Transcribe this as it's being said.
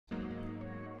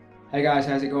Hey guys,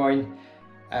 how's it going?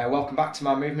 Welcome back to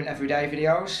my movement everyday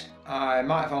videos. I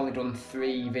might have only done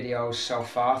 3 videos so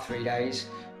far, 3 days,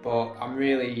 but I'm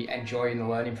really enjoying the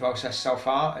learning process so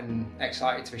far and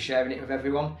excited to be sharing it with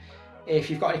everyone. If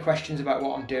you've got any questions about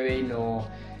what I'm doing or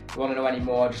you want to know any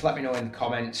more, just let me know in the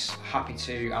comments. Happy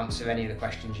to answer any of the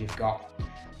questions you've got.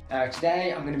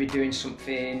 Today I'm going to be doing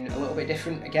something a little bit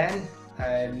different again.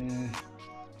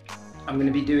 I'm going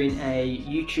to be doing a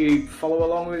YouTube follow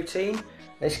along routine.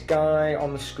 This guy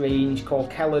on the screen is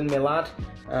called Kellen Milad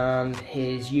and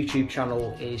his YouTube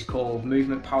channel is called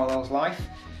Movement Parallels Life.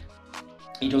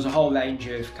 He does a whole range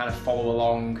of kind of follow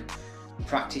along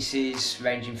practices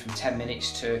ranging from 10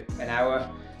 minutes to an hour,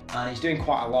 and he's doing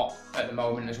quite a lot at the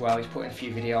moment as well. He's putting a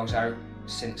few videos out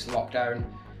since lockdown.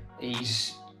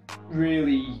 He's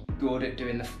really good at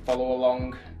doing the follow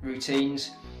along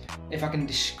routines. If I can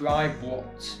describe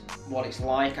what it's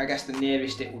like, I guess the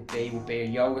nearest it would be a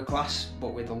yoga class,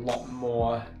 but with a lot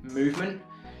more movement.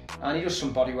 And he does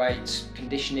some body weights,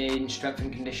 conditioning, strength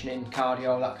and conditioning,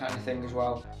 cardio, that kind of thing as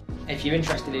well. If you're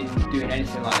interested in doing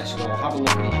anything like this, well, have a look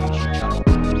at his YouTube channel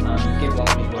and give one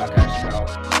of his workouts a go.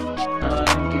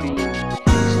 I'm giving his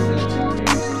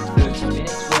 30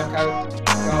 minutes workout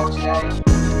go today.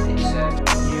 It's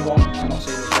a new one, I've not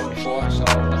seen this one before, so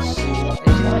let's see what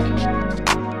it's like.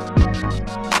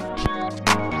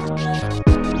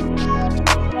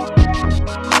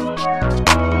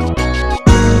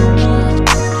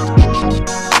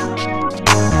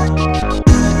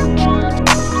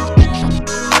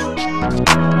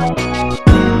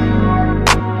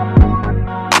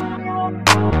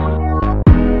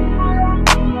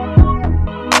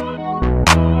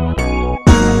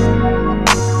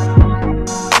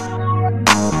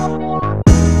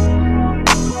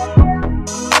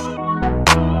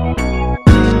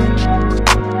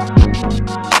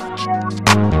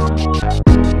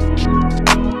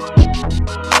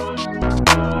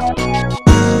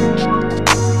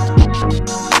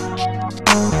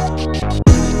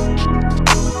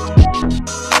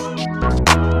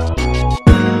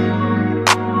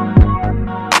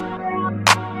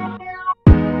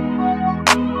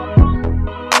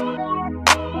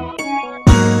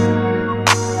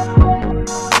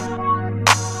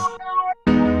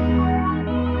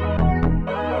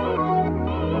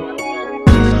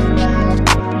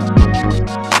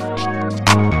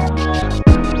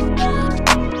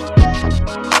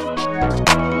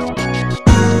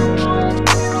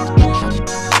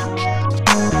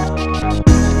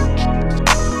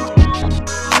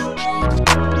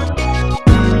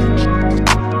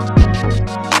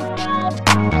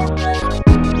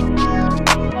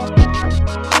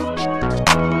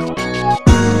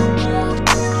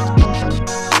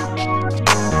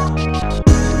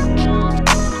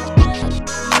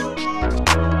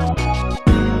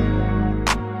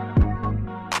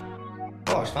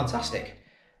 Well, it was fantastic.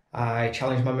 I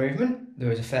challenged my movement. There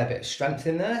was a fair bit of strength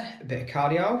in there, a bit of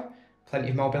cardio, plenty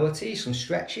of mobility, some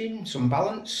stretching, some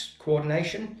balance,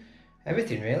 coordination,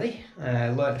 everything really.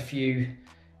 Learned a few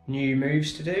new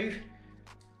moves to do.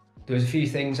 There was a few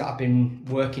things that I've been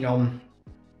working on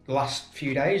the last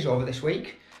few days over this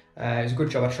week. It was a good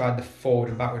job I tried the forward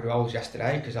and backward rolls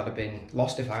yesterday, because I'd have been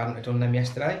lost if I hadn't have done them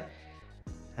yesterday.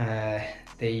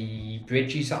 The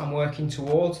bridges that I'm working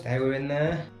towards, they were in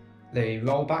there. The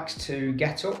rollbacks to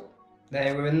get up,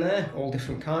 they were in there, all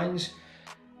different kinds.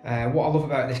 What I love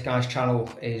about this guy's channel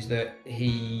is that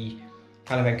he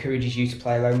kind of encourages you to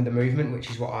play around with the movement,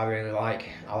 which is what I really like.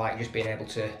 I like just being able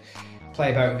to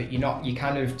play about with it. You're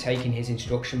kind of taking his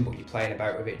instruction, but you're playing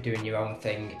about with it, doing your own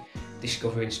thing,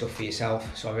 discovering stuff for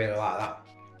yourself, so I really like that.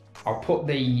 I'll put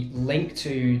the link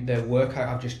to the workout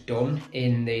I've just done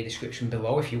in the description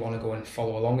below if you want to go and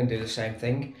follow along and do the same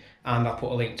thing, and I'll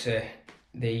put a link to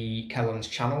the Kellan's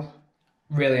channel.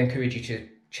 Really encourage you to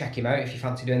check him out if you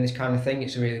fancy doing this kind of thing.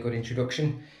 It's a really good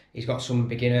introduction. He's got some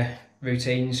beginner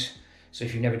routines, so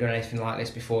if you've never done anything like this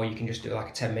before, you can just do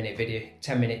like a 10-minute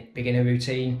beginner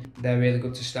routine. They're really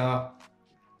good to start.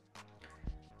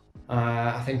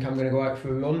 I think I'm going to go out for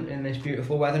a run in this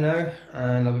beautiful weather now,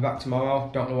 and I'll be back tomorrow.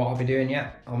 Don't know what I'll be doing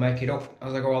yet. I'll make it up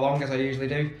as I go along, as I usually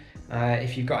do.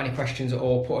 If you've got any questions at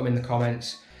all, put them in the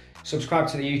comments. Subscribe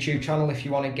to the YouTube channel if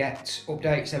you want to get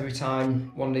updates every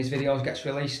time one of these videos gets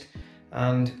released,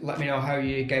 and let me know how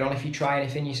you get on if you try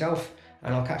anything yourself,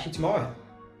 and I'll catch you tomorrow.